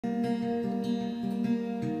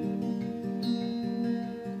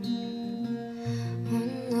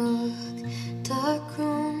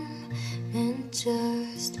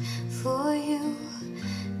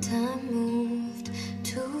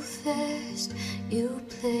you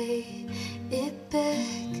play it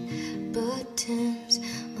back, buttons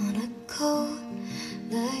on a cold,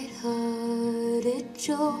 light-hearted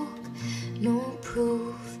joke. No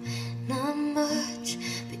proof, not much,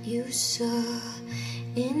 but you saw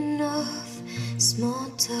enough. Small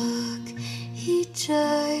talk, he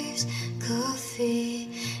drives, coffee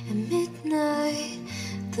at midnight.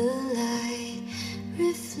 The light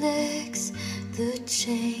reflects the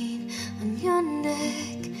chain on your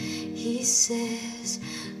neck. He says,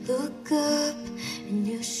 look up, and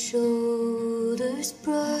your shoulders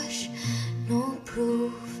brush. No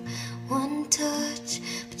proof, one touch,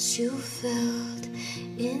 but you felt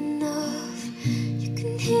enough. You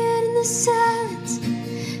can hear it in the silence,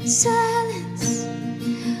 silence.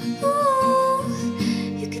 Ooh,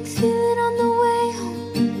 you can feel it on the way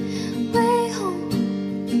home, way home.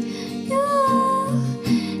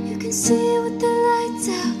 You can see it with the lights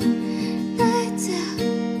out, lights out.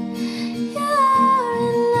 You're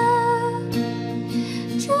in love,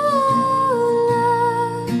 true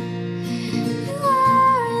love. You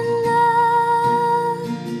are in love.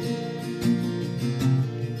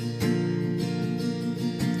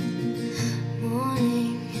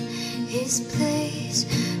 Morning, his place,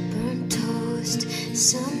 burnt toast,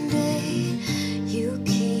 Sunday. You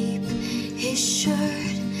keep his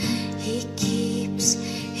shirt, he keeps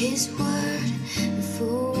his word. And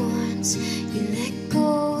for once, you let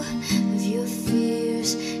go of your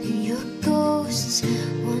fears and your ghosts.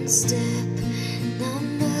 One step, not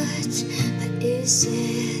much, but is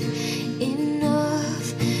it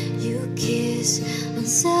enough? You kiss on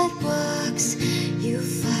sidewalks, you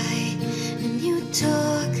fight and you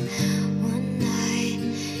talk. One night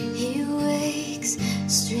he wakes,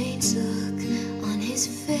 strange look on his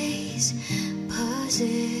face,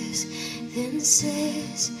 pauses, then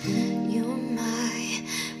says, you're my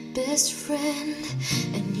best friend.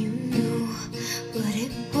 And you knew what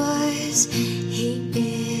it was. He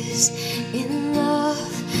is in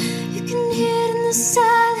love. You can hear it in the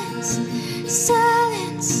silence,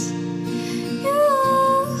 silence.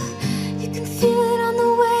 You can feel it on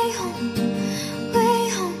the way home, way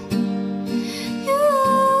home.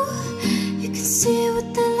 You can see it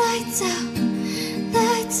with the lights out,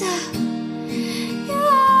 lights out.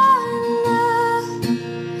 You're in love,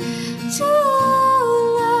 true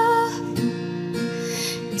love.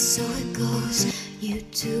 And so it goes. You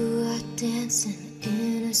two are dancing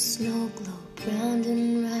in a snow globe, round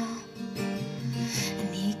and round. And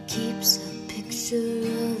he keeps a picture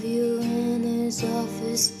of you in his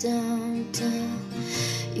office downtown.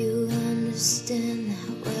 You understand now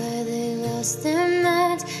why they lost their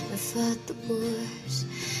minds and fought the wars,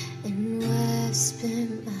 and why I've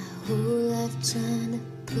spent my whole life trying to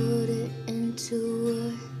put it into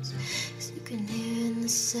words. 'Cause you can hear in the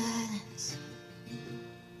silence,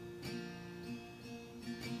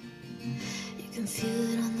 you can feel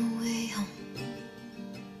it on